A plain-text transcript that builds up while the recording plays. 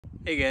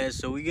Hey guys,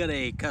 so we got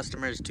a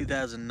customer's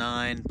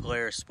 2009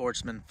 Polaris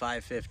Sportsman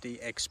 550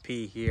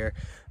 XP here.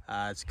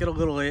 It's got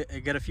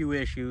a few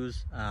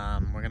issues.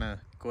 We're gonna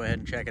go ahead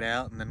and check it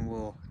out, and then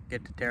we'll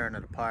get to tearing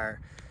it apart.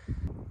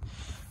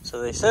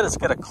 So they said it's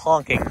got a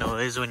clunking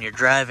noise when you're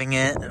driving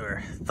it,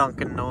 or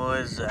thunking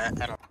noise. I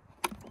don't.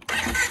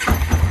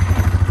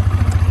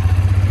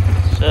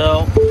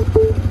 So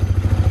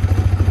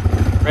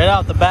right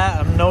off the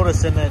bat, I'm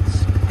noticing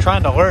it's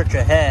trying to lurch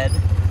ahead.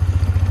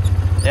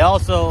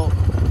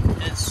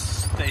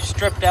 They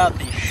stripped out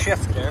the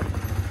shifter,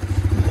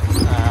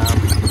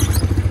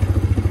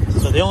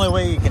 so the only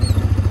way you can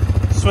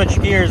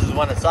switch gears is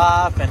when it's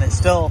off, and it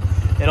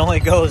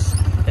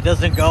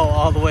doesn't go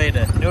all the way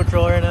to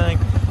neutral or anything.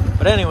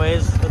 But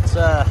anyways, let's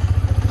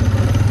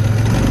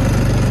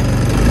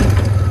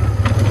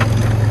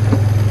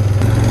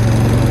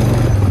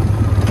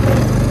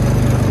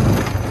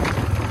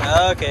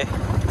okay,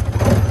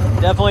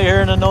 definitely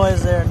hearing a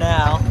noise there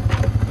now.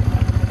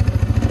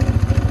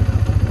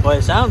 Well,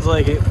 it sounds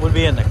like it would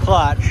be in the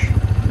clutch.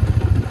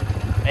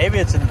 Maybe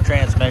it's in the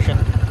transmission.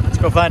 Let's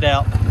go find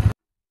out.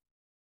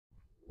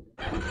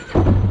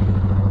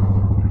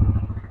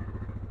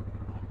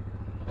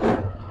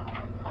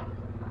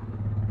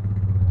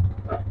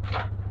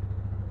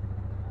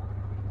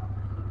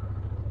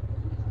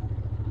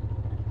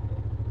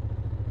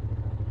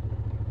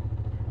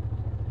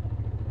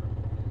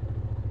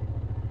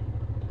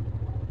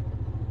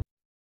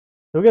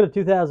 So we got a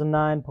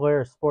 2009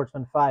 Polaris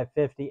Sportsman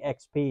 550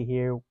 XP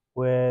here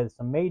with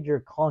some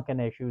major clunking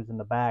issues in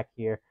the back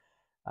here.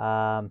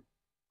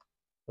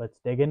 Let's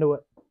dig into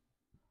it.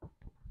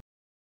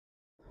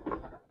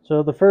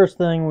 So the first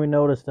thing we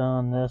noticed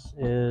on this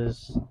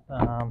is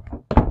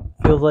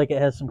feels like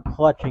it has some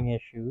clutching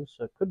issues.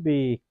 So it could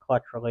be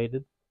clutch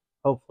related.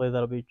 Hopefully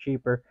that'll be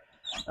cheaper.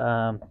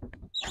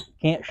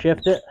 Can't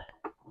shift it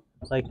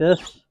like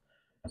this.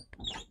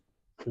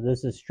 So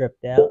this is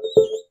stripped out.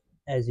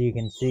 As you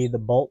can see, the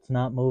bolt's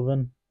not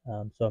moving,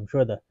 so I'm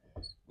sure the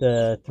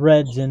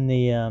threads in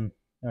the,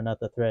 or not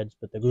the threads,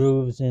 but the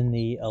grooves in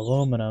the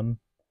aluminum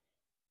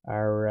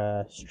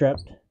are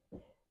stripped,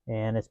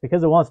 and it's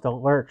because it wants to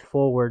lurch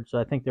forward, so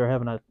I think they're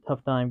having a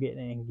tough time getting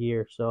it in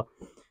gear. So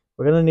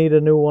we're going to need a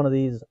new one of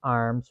these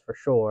arms for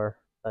sure,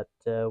 but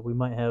we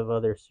might have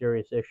other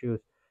serious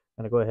issues.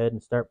 I'm going to go ahead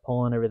and start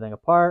pulling everything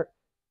apart.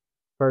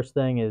 First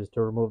thing is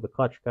to remove the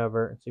clutch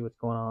cover and see what's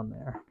going on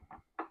there.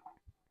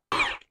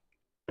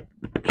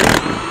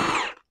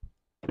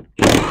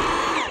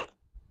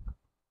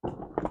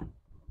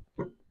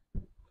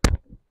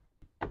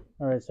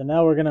 Alright, so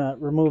now we're going to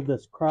remove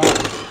this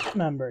cross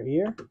member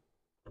here.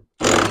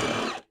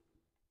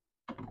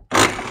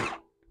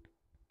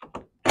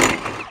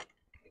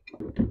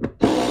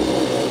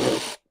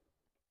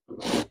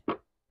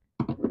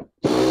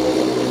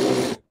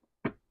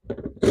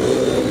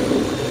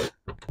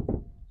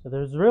 So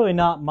there's really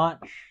not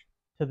much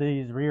to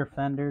these rear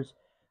fenders.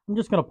 I'm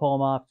just going to pull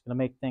them off. It's going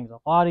to make things a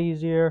lot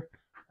easier.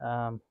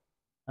 And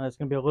it's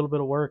going to be a little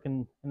bit of work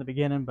in the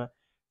beginning, but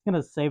it's going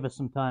to save us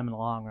some time in the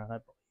long run, I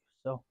believe.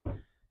 So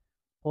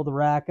pull the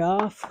rack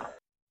off.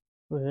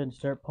 Go ahead and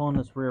start pulling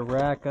this rear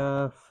rack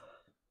off.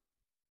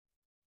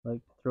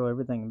 Like to throw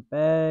everything in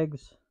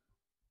bags.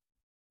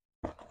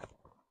 So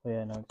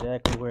yeah, I know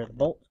exactly where the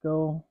bolts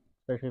go,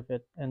 especially if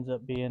it ends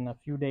up being a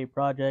few-day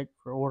project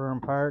for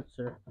ordering parts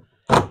or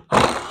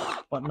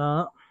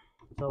whatnot.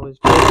 It's always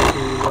good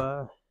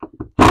to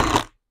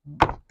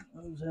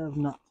always have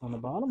nuts on the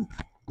bottom.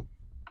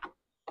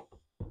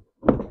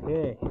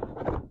 Okay,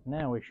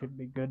 now we should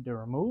be good to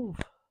remove.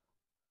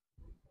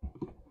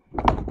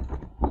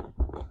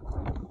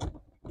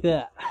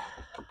 Yeah,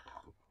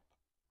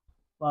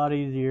 a lot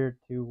easier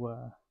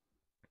to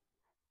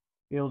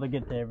be able to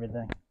get to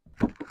everything.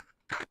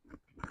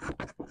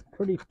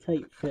 Pretty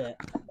tight fit.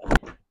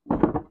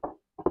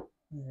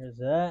 There's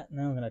that.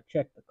 Now I'm going to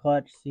check the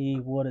clutch, see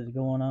what is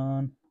going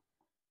on.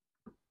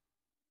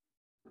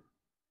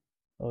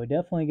 Well, we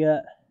definitely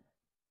got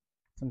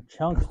some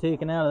chunks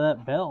taken out of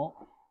that belt.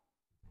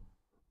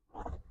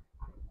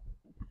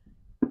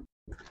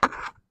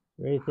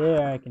 Right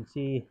there I can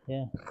see,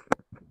 yeah,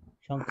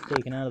 chunks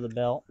taken out of the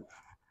belt.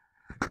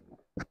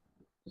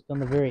 Just on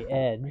the very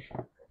edge.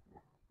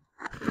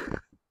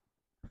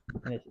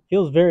 And it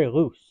feels very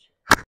loose.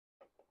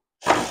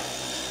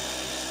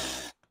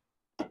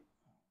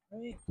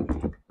 Right.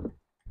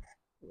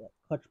 That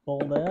clutch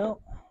bolt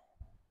out.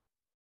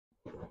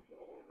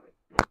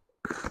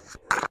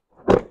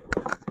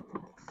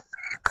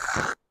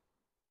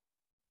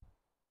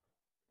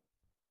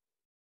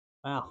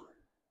 Wow.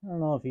 I don't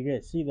know if you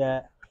guys see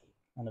that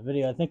on the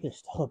video. I think there's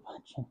still a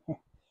bunch in there.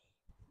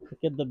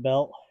 Look at the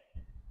belt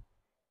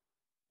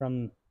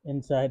from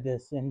inside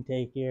this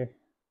intake here.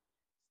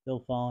 Still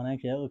falling.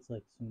 Actually, that looks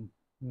like some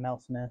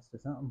mouse nest or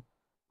something.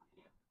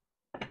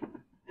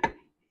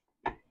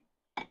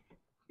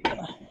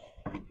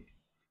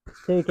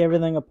 Take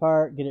everything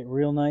apart, get it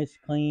real nice,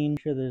 clean.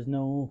 Make sure there's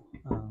no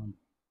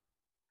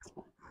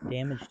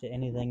damage to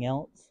anything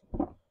else.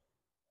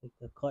 Take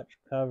the clutch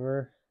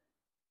cover.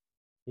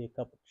 See a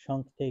couple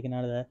chunks taken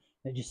out of that.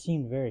 It just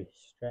seemed very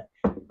stretched.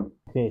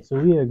 Okay, so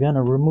we are going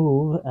to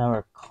remove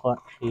our clutch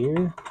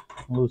here.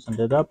 Loosened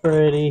it up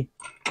already.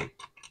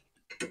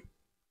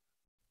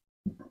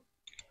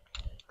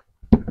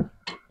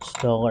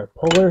 Install our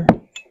puller.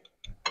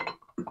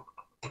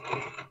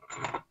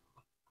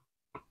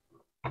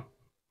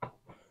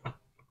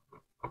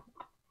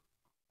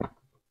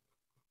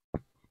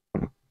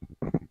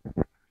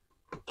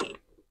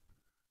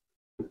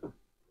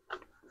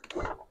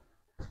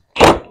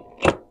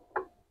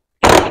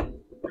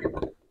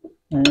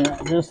 And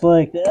just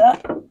like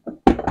that.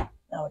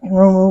 Now we can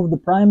remove the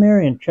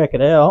primary and check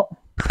it out.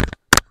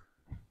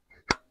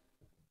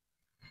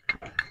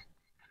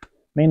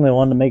 Mainly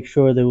wanted to make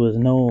sure there was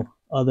no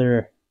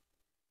other.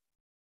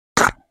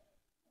 Oh,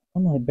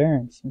 my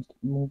bearing seems to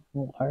move a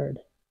little hard.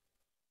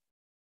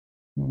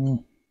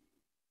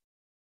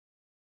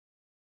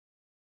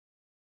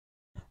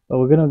 But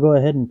we're gonna go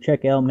ahead and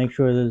check out, make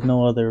sure there's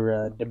no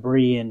other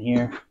debris in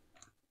here.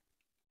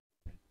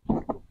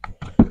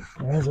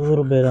 There's a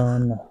little bit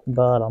on the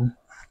bottom.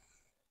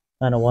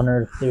 Kind of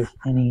wonder if there's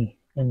any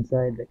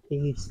inside the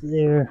case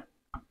there.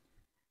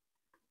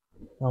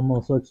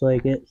 Almost looks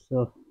like it,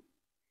 so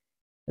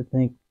I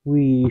think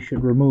we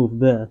should remove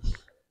this.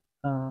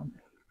 Now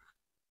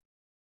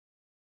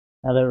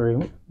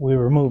that we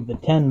remove the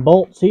 10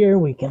 bolts here,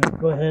 we can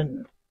go ahead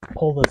and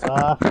pull this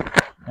off.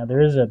 Now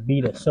there is a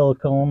bead of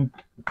silicone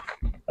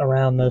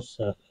around this,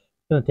 so it's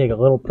going to take a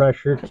little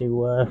pressure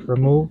to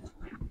remove.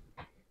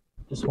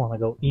 Just want to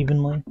go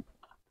evenly.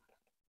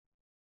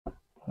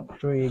 Make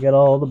sure you get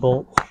all the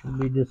bolts. Should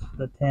be just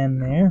the 10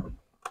 there.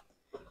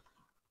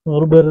 A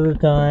little bit at a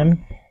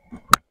time.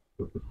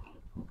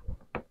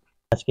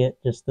 Let's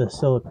get just the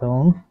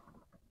silicone.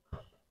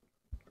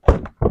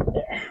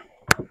 There.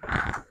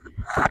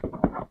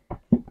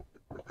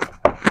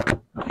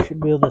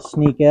 Should be able to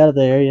sneak out of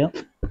there, yep.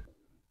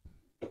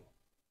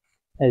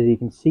 As you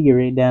can see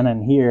right down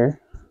in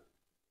here,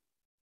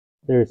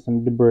 there's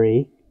some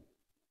debris.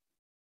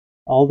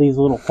 All these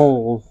little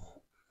holes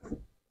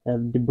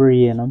have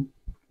debris in them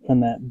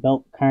from that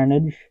belt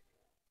carnage.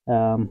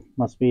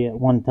 Must be at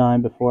one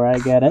time before I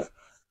got it,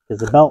 because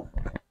the belt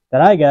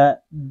that I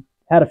got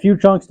had a few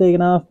chunks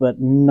taken off, but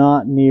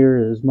not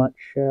near as much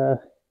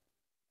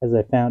as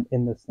I found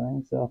in this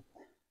thing. So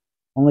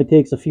only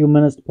takes a few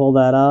minutes to pull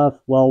that off.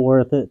 Well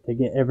worth it to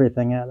get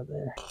everything out of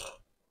there.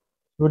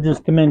 We'll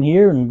just come in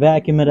here and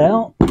vacuum it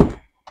out.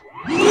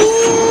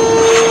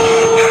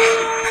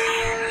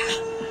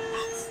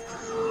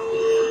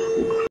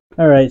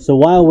 Alright, so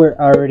while we're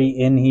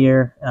already in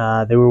here,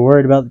 they were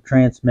worried about the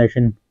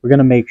transmission. We're going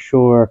to make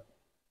sure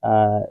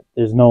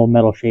there's no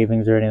metal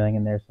shavings or anything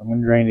in there. So I'm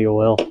going to drain the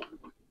oil.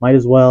 Might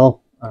as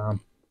well.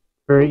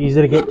 Very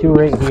easy to get to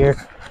right here.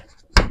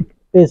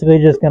 Basically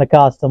just going to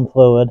cost them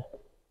fluid.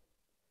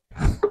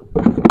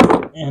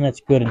 And it's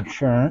good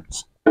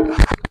insurance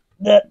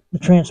that the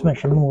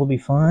transmission will be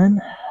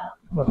fine.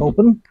 We're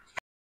hoping.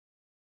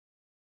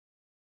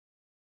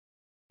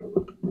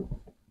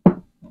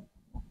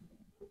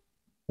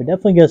 We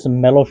definitely got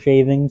some metal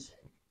shavings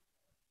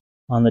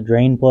on the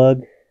drain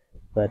plug,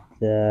 but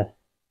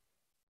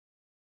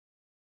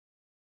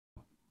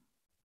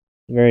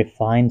very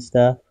fine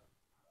stuff.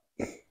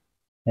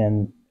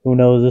 And who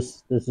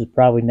knows, this has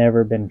probably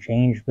never been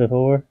changed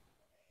before.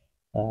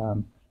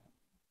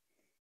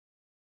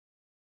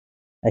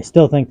 I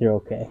still think they're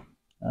okay.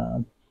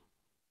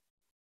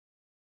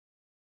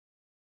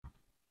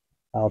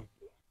 I'll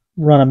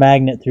run a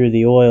magnet through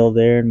the oil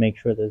there and make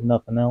sure there's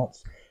nothing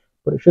else.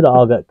 But it should have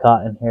all got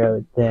caught in here, I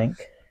would think.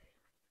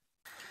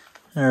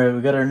 Alright,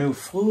 we got our new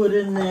fluid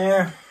in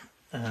there.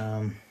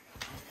 Got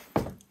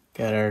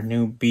our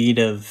new bead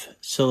of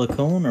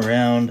silicone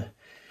around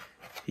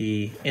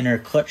the inner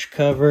clutch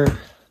cover.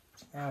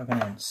 Now we're going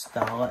to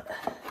install it.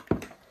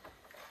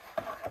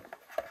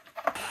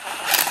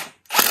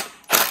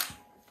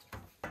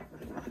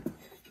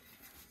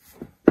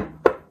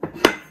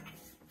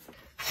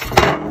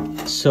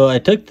 So I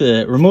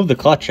removed the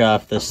clutch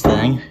off this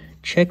thing.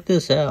 Check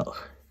this out.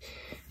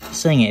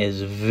 This thing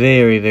is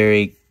very,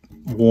 very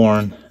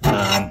worn.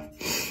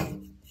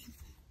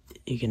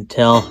 You can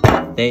tell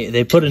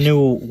they put a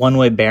new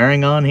one-way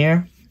bearing on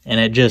here, and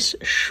it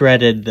just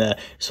shredded the.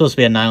 It's supposed to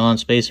be a nylon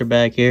spacer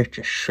back here.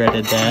 Just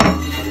shredded that,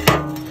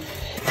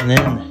 and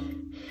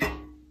then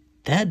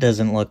that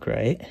doesn't look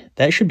right.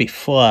 That should be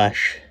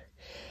flush.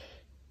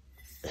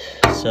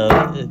 So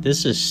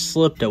this is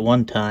slipped at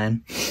one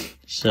time.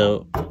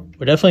 So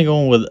we're definitely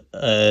going with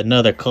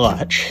another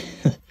clutch.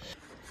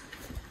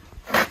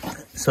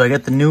 So I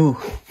got the new,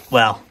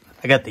 well,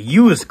 I got the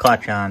used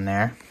clutch on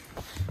there.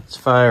 Let's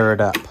fire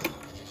it up.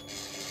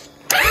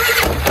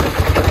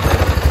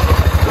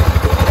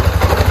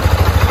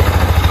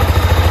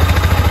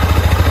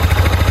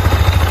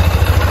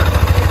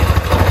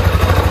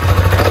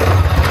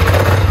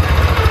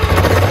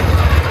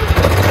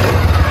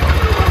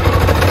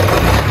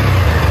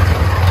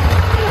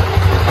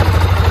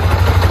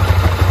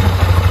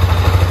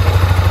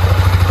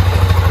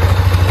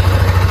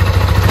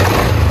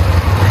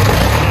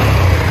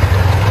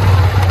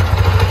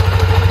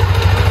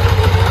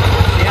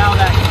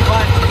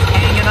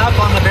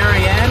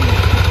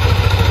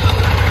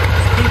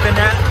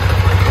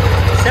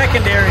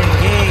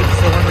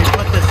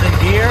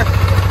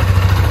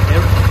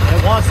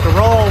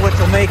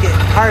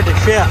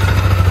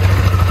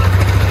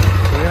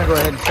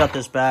 shut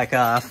this back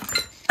off.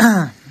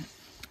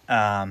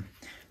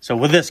 So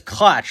with this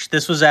clutch,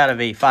 this was out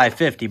of a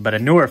 550, but a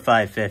newer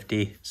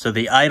 550. So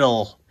the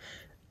idle's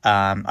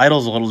a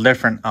little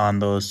different on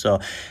those. So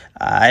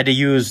I had to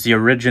use the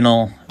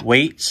original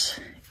weights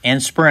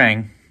and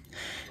spring,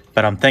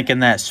 but I'm thinking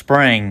that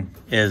spring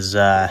is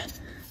a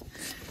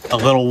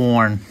little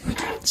worn.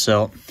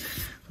 So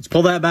let's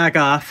pull that back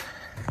off.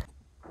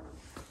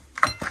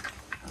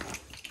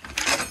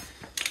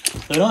 So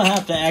we don't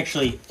have to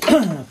actually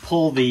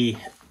pull the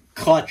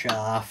clutch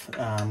off.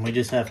 We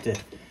just have to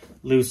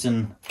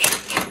loosen,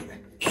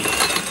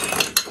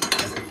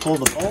 pull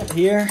the bolt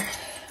here,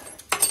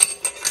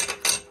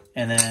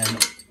 and then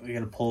we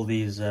gotta pull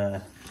these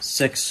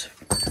 6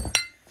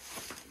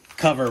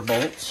 cover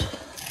bolts.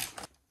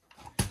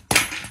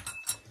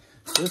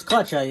 So this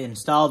clutch I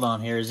installed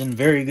on here is in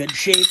very good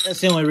shape.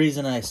 That's the only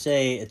reason I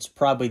say it's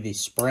probably the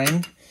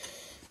spring,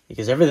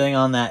 because everything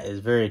on that is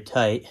very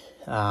tight.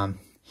 And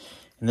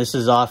this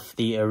is off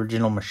the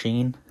original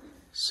machine,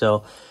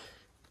 so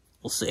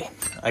we'll see.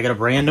 I got a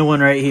brand new one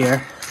right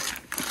here.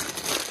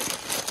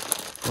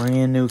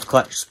 Brand new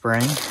clutch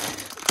spring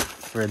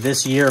for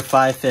this year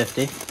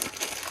 550.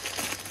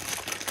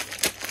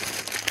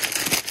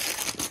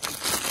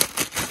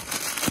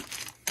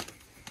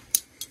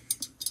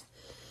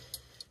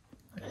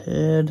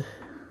 Head.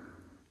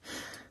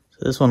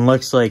 So this one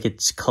looks like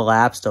it's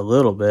collapsed a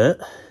little bit.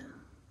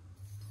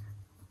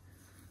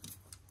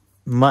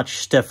 Much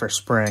stiffer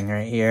spring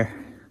right here.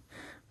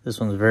 This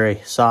one's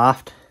very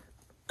soft.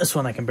 This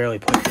one I can barely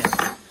push in.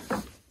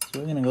 So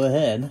we're gonna go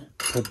ahead,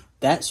 put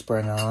that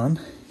spring on,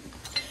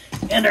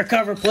 and our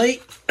cover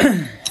plate,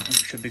 and we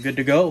should be good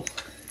to go.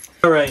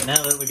 All right,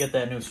 now that we get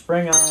that new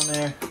spring on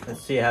there,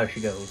 let's see how she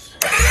goes.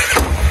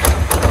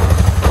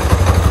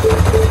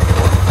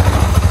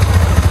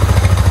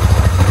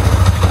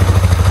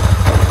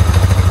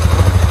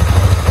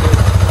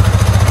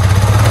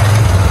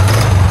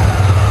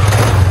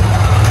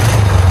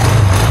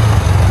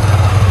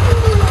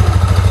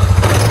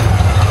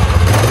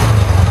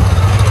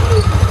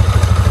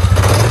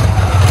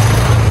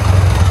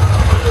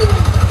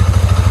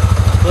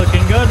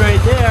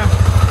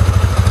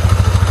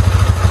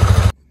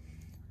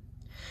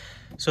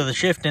 So the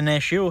shifting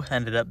issue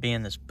ended up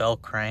being this bell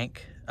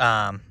crank.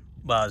 Well,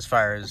 as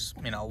far as,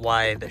 you know,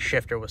 why the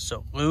shifter was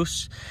so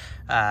loose,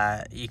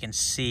 you can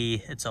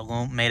see it's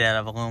made out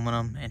of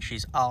aluminum, and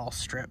she's all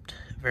stripped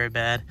very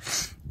bad.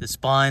 The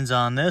splines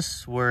on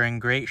this were in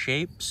great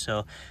shape,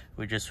 so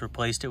we just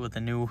replaced it with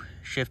a new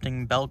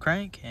shifting bell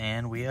crank,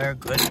 and we are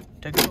good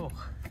to go.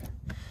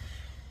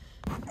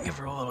 Give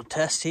her a little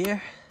test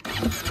here.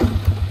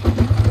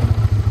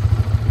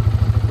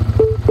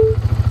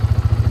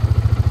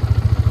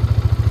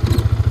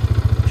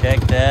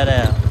 Check that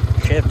out.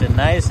 Shifting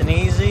nice and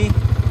easy.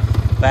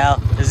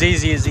 Well, as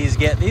easy as these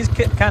get. These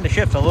kind of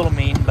shift a little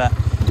mean, but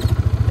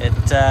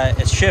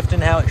it's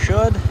shifting how it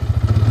should.